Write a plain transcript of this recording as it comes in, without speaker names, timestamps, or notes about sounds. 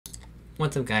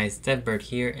What's up guys, DevBird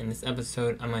here. In this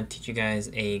episode, I'm going to teach you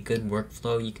guys a good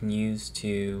workflow you can use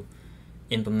to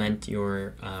implement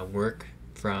your work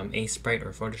from Aseprite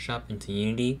or Photoshop into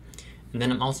Unity. And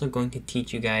then I'm also going to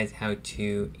teach you guys how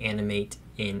to animate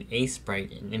in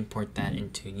Aseprite and import that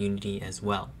into Unity as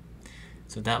well.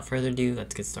 So without further ado,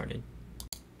 let's get started.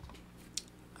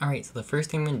 Alright, so the first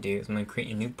thing I'm going to do is I'm going to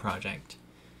create a new project.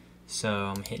 So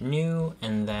I'm going to hit new,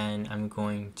 and then I'm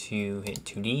going to hit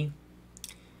 2D.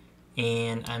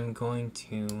 And I'm going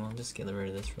to, I'll just get rid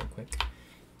of this real quick.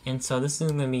 And so this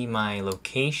is going to be my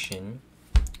location,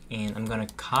 and I'm going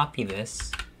to copy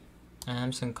this, and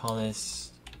I'm just going to call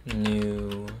this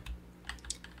new,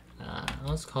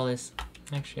 let's call this,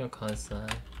 actually I'll call this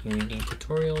Unity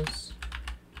Tutorials,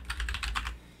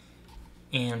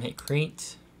 and hit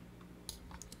create.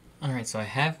 Alright, so I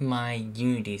have my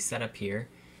Unity set up here.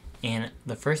 And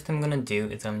the first thing I'm going to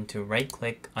do is I'm going to right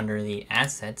click under the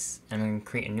assets, and I'm going to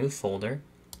create a new folder.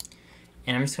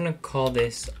 And I'm just going to call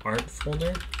this art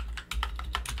folder.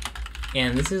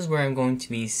 And this is where I'm going to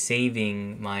be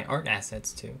saving my art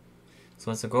assets to. So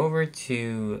let's go over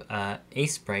to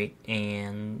Aseprite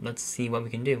and let's see what we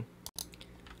can do.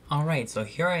 Alright, so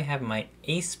here I have my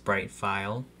Aseprite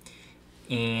file.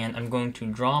 And I'm going to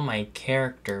draw my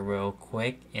character real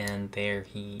quick, and there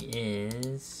he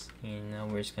is. And now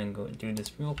we're just going to go do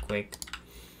this real quick.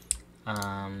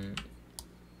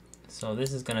 So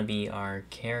this is going to be our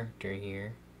character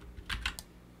here.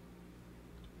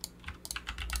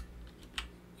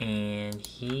 And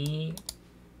he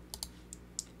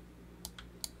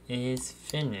is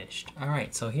finished.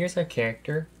 Alright, so here's our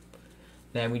character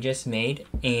that we just made,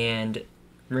 and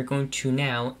we're going to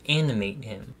now animate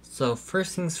him. So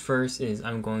first things first is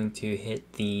I'm going to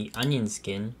hit the onion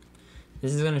skin.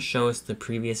 This is going to show us the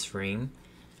previous frame.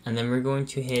 And then we're going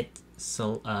to hit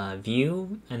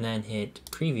view and then hit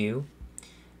preview.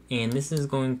 And this is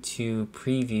going to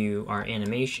preview our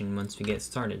animation once we get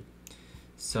started.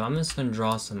 So I'm just going to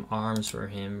draw some arms for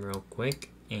him real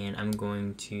quick. And I'm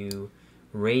going to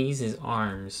raise his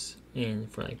arms in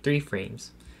for like 3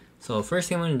 frames. So first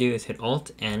thing I'm going to do is hit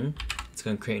Alt N. It's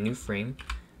going to create a new frame.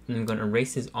 And I'm going to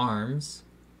erase his arms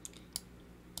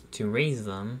to raise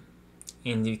them.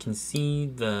 And you can see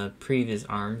the previous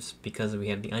arms because we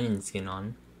have the onion skin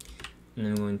on. And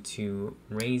I'm going to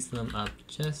raise them up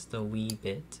just a wee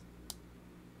bit.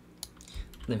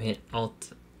 Then hit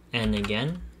Alt N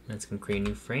again. And it's going to create a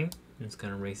new frame. And it's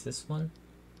going to erase this one.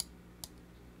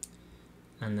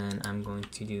 And then I'm going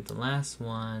to do the last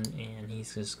one. And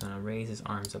he's just going to raise his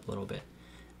arms up a little bit.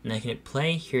 And I can hit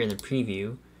play here in the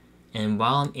preview. And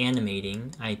while I'm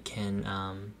animating, I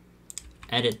can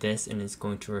edit this, and it's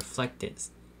going to reflect it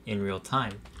in real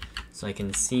time. So I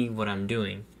can see what I'm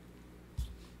doing.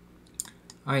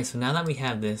 Alright, so now that we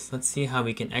have this, let's see how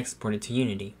we can export it to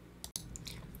Unity.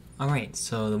 Alright,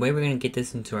 so the way we're going to get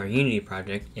this into our Unity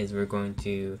project is we're going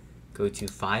to go to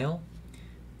File,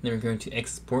 then we're going to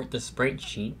export the sprite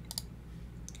sheet,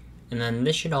 and then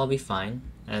this should all be fine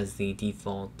as the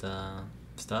default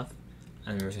stuff,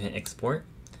 and we're going to hit Export.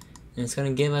 And it's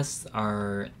going to give us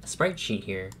our sprite sheet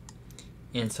here.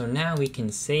 And so now we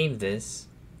can save this,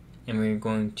 and we're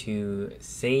going to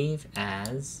save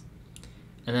as,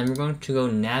 and then we're going to go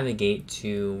navigate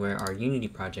to where our Unity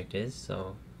project is.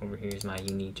 So over here is my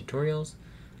Unity tutorials.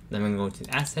 Then I'm going to go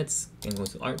to assets and go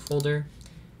to art folder.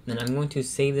 Then I'm going to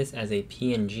save this as a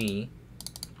PNG,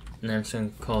 and then I'm just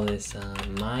going to call this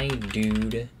my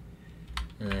dude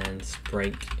and then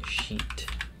sprite sheet.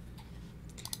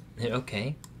 Hit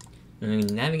OK. And then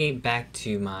we navigate back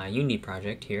to my Unity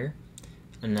project here,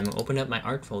 and then I'm going to open up my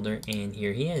art folder, and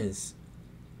here he is.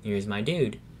 Here's my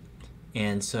dude.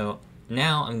 And so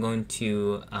now I'm going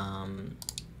to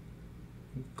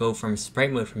go from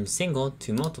sprite mode from single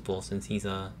to multiple, since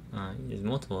there's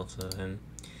multiples of him.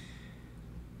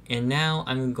 And now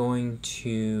I'm going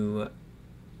to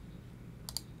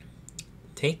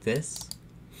take this,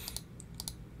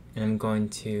 and I'm going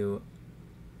to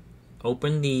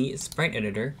open the sprite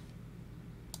editor.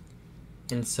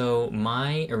 And so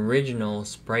my original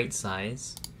sprite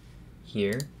size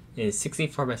here is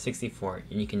 64 by 64,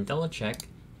 and you can double check.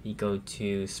 You go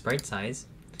to sprite size,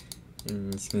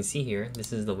 and as you can see here,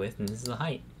 this is the width and this is the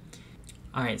height.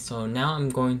 Alright, so now I'm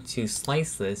going to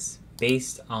slice this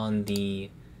based on the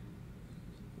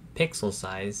pixel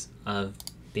size of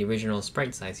the original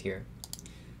sprite size here.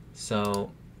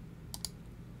 So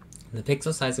the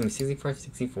pixel size is going to be 64 by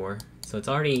 64, so it's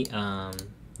already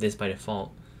this by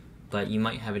default, but you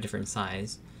might have a different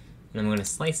size. And I'm going to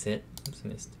slice it. Oops, I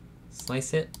missed.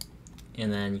 Slice it,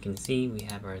 and then you can see we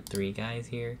have our 3 guys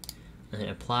here. And then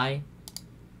apply,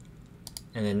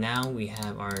 And then now we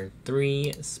have our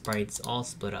 3 sprites all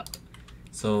split up.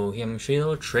 So here I'm going to show you a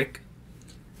little trick.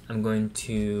 I'm going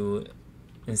to,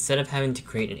 instead of having to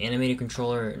create an animated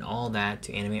controller and all that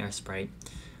to animate our sprite,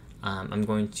 I'm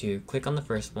going to click on the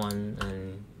first one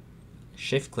and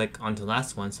shift click onto the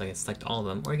last one so I can select all of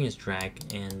them, or you can just drag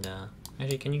and,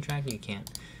 actually can you drag? You can't.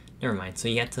 Never mind. So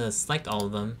you have to select all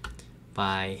of them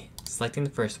by selecting the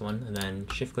first one and then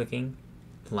shift clicking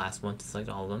the last one to select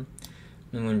all of them.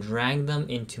 I'm going to drag them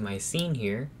into my scene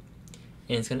here,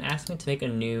 and it's going to ask me to make a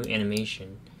new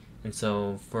animation. And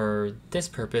so for this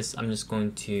purpose, I'm just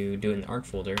going to do it in the art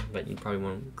folder, but you probably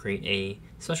want to create a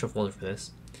special folder for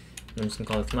this. I'm just going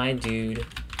to call it my dude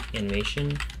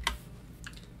animation.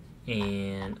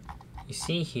 And you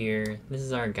see here, this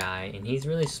is our guy, and he's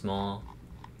really small.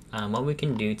 What we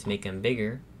can do to make him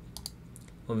bigger,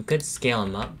 well, we could scale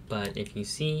him up, but if you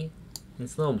see,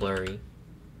 it's a little blurry.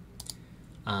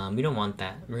 We don't want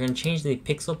that. We're going to change the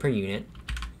pixel per unit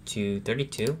to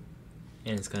 32,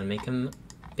 and it's going to make him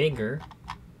bigger.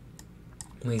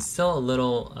 He's still a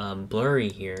little blurry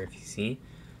here, if you see.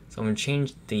 So I'm going to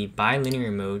change the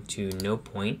bilinear mode to no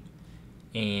point,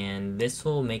 and this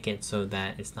will make it so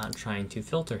that it's not trying to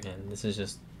filter him. This is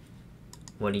just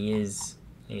what he is,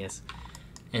 I guess.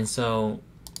 And so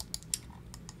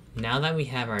now that we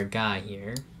have our guy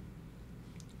here,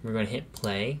 we're going to hit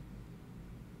play,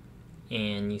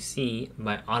 and you see,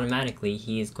 automatically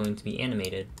he is going to be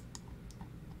animated.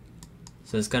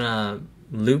 So it's gonna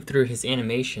loop through his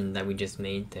animation that we just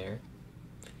made there,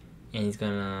 and he's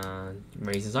gonna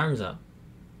raise his arms up.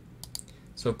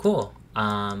 So cool.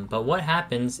 But what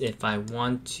happens if I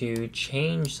want to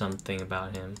change something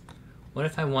about him? What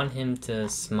if I want him to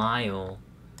smile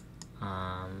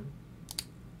on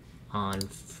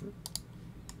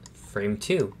frame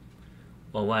 2?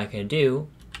 Well, what I can do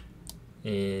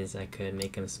is I could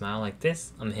make him smile like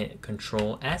this. I'm gonna hit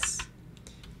Control S,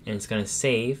 and it's gonna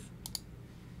save,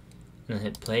 and then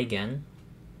hit play again,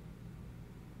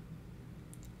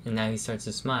 and now he starts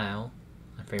to smile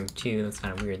on frame 2. That's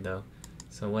kind of weird though.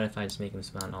 So what if I just make him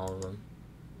smile on all of them?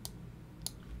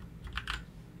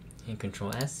 Hit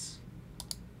Control S,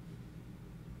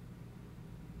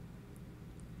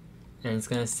 and it's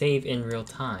gonna save in real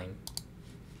time.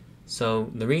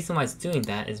 So the reason why it's doing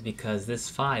that is because this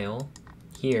file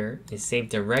here is saved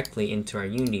directly into our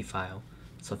Unity file.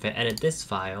 So if I edit this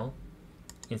file,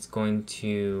 it's going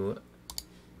to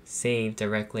save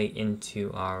directly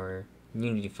into our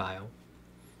Unity file.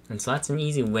 And so that's an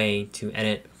easy way to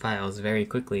edit files very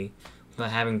quickly without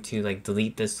having to like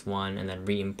delete this one and then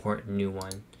re-import a new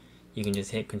one. You can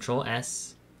just hit Control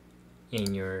S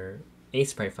in your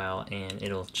Aseprite file and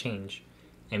it'll change.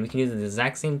 And we can do the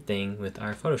exact same thing with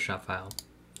our Photoshop file.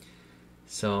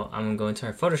 So I'm going to go into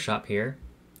our Photoshop here.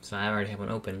 So I already have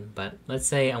one open, but let's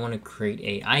say I want to create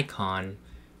a icon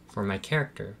for my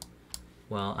character.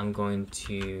 Well, I'm going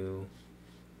to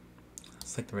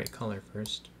select the right color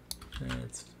first.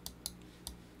 It's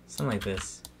something like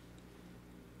this.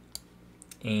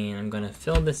 And I'm going to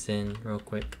fill this in real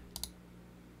quick.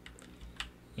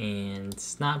 And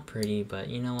it's not pretty, but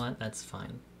you know what? That's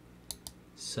fine.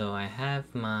 So I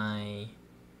have my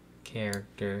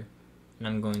character, and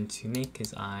I'm going to make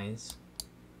his eyes.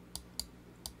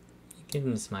 Give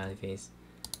him a smiley face.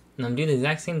 And I'm doing the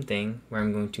exact same thing where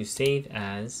I'm going to save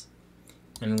as,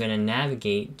 and I'm going to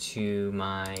navigate to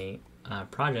my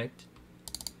project.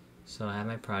 So I have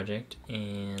my project,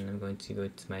 and I'm going to go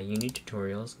to my Unity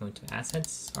tutorials, go to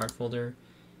Assets, Art folder,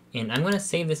 and I'm going to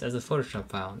save this as a Photoshop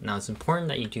file. Now it's important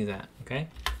that you do that, okay?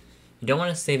 You don't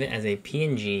want to save it as a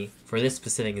PNG for this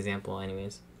specific example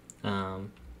anyways. So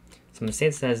I'm going to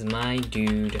save this as my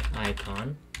dude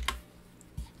icon.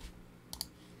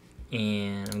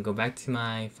 And I'm going to go back to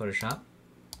my Photoshop,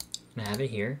 and I have it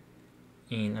here.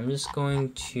 And I'm just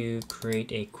going to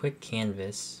create a quick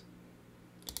canvas.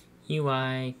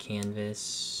 UI,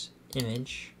 canvas,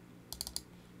 image.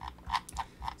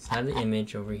 So I have the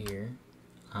image over here.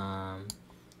 And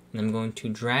I'm going to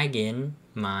drag in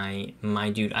my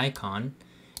dude icon.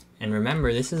 And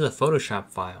remember, this is a Photoshop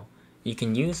file. You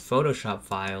can use Photoshop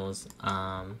files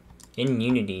in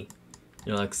Unity.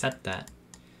 It'll accept that.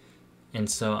 And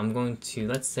so I'm going to,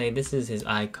 let's say this is his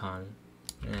icon,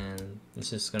 and it's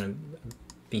just going to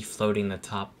be floating the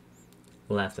top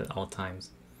left at all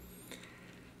times.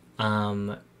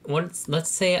 Let's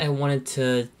say I wanted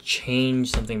to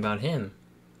change something about him.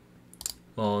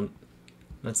 Well,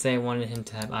 let's say I wanted him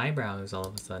to have eyebrows all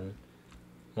of a sudden.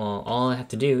 Well, all I have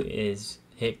to do is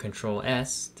hit Control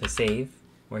S to save,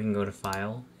 or you can go to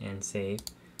File and Save.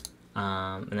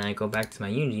 And then I go back to my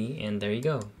Unity, and there you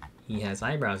go. He has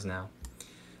eyebrows now.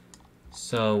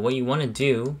 So what you want to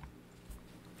do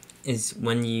is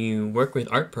when you work with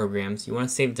art programs, you want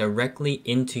to save directly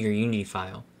into your Unity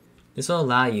file. This will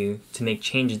allow you to make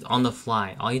changes on the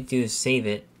fly. All you do is save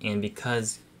it, and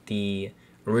because the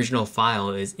original file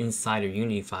is inside your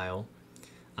Unity file,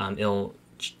 it'll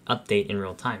update in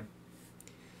real time.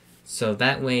 So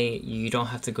that way you don't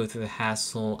have to go through the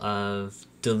hassle of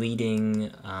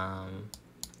deleting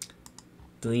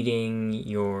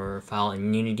your file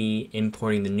in Unity,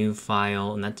 importing the new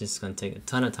file, and that's just going to take a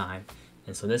ton of time.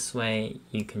 And so this way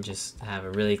you can just have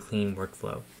a really clean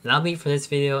workflow. And that'll be it for this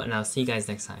video, and I'll see you guys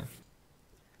next time.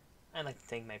 I'd like to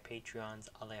thank my Patreons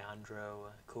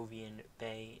Alejandro, Kovian,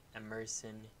 Bay,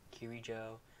 Emerson,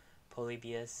 Kirijo,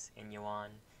 Polybius, and Yoan.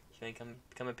 If you want to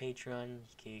become a Patreon,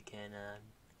 you can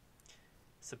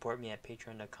support me at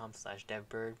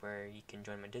patreon.com/devbird, where you can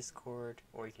join my Discord,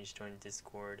 or you can just join the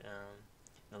Discord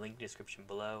in the link description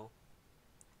below.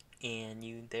 And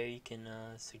there you can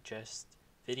suggest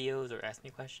videos or ask me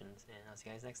questions, and I'll see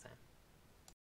you guys next time.